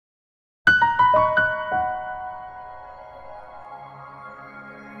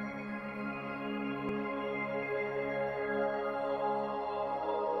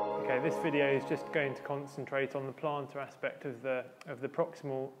This video is just going to concentrate on the plantar aspect of the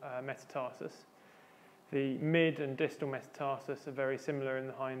proximal metatarsus. The mid and distal metatarsus are very similar in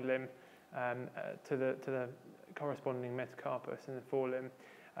the hind limb to the corresponding metacarpus in the forelimb,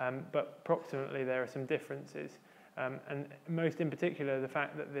 but proximately there are some differences, and most in particular the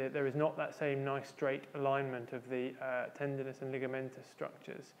fact that there is not that same nice straight alignment of the tendinous and ligamentous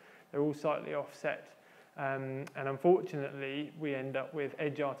structures. They're all slightly offset. And unfortunately, we end up with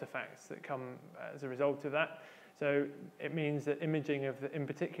edge artifacts that come as a result of that. So it means that imaging of, in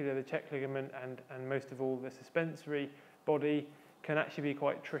particular, the check ligament and most of all the suspensory body can actually be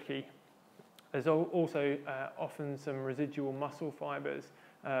quite tricky. There's also often some residual muscle fibres,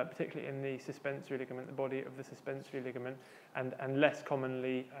 particularly in the suspensory ligament, the body of the suspensory ligament, and less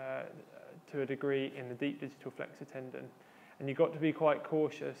commonly, to a degree, in the deep digital flexor tendon. And you've got to be quite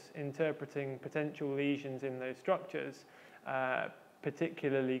cautious interpreting potential lesions in those structures,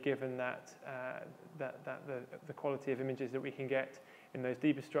 particularly given that, the quality of images that we can get in those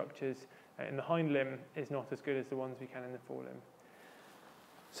deeper structures in the hind limb is not as good as the ones we can in the forelimb.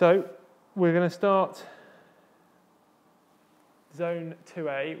 So we're going to start zone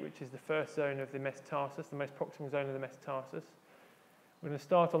 2A, which is the first zone of the metatarsus, the most proximal zone of the metatarsus. We're going to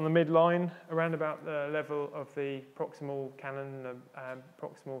start on the midline, around about the level of the proximal cannon, the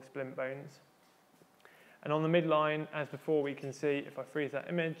proximal splint bones. And on the midline, as before, we can see, if I freeze that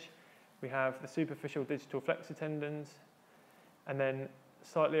image, we have the superficial digital flexor tendons, and then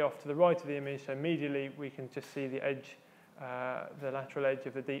slightly off to the right of the image, so medially, we can just see the edge, the lateral edge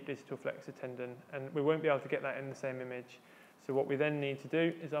of the deep digital flexor tendon, and we won't be able to get that in the same image. So what we then need to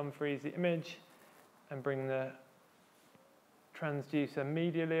do is unfreeze the image and bring the transducer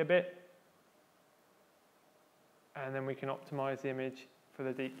medially a bit, and then we can optimize the image for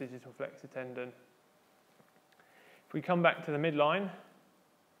the deep digital flexor tendon. If we come back to the midline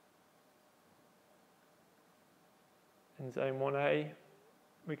in zone 1A,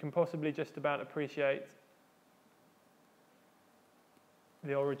 we can possibly just about appreciate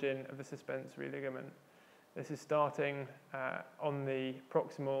the origin of the suspensory ligament. This is starting on the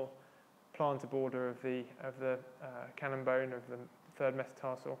proximal plantar border of the cannon bone of the third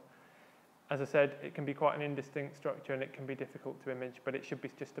metatarsal. As I said, it can be quite an indistinct structure and it can be difficult to image, but it should be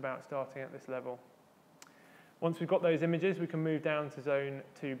just about starting at this level. Once we've got those images, we can move down to zone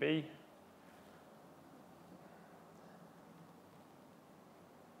 2B.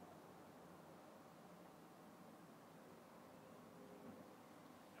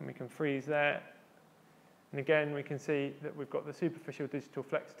 And we can freeze there. And again, we can see that we've got the superficial digital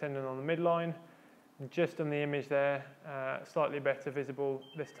flexor tendon on the midline. And just on the image there, slightly better visible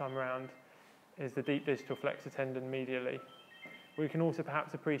this time around, is the deep digital flexor tendon medially. We can also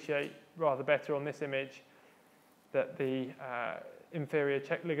perhaps appreciate rather better on this image that the inferior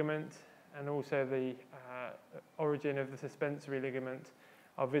check ligament and also the origin of the suspensory ligament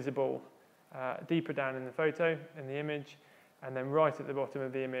are visible deeper down in the photo, in the image. And then right at the bottom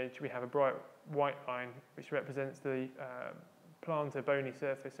of the image, we have a bright white line, which represents the plantar bony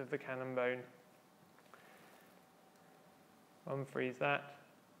surface of the cannon bone. Unfreeze that.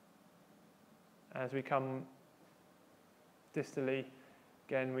 As we come distally,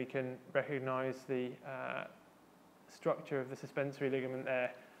 again, we can recognize the structure of the suspensory ligament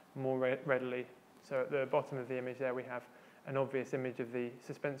there more readily. So at the bottom of the image there, we have an obvious image of the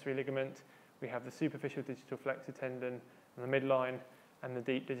suspensory ligament. We have the superficial digital flexor tendon on the midline, and the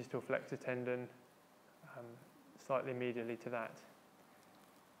deep digital flexor tendon slightly medially to that.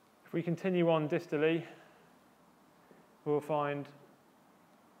 If we continue on distally, we'll find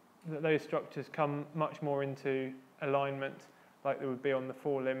that those structures come much more into alignment like they would be on the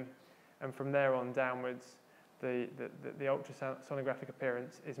forelimb, and from there on downwards, the ultrasonographic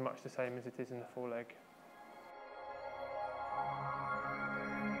appearance is much the same as it is in the foreleg.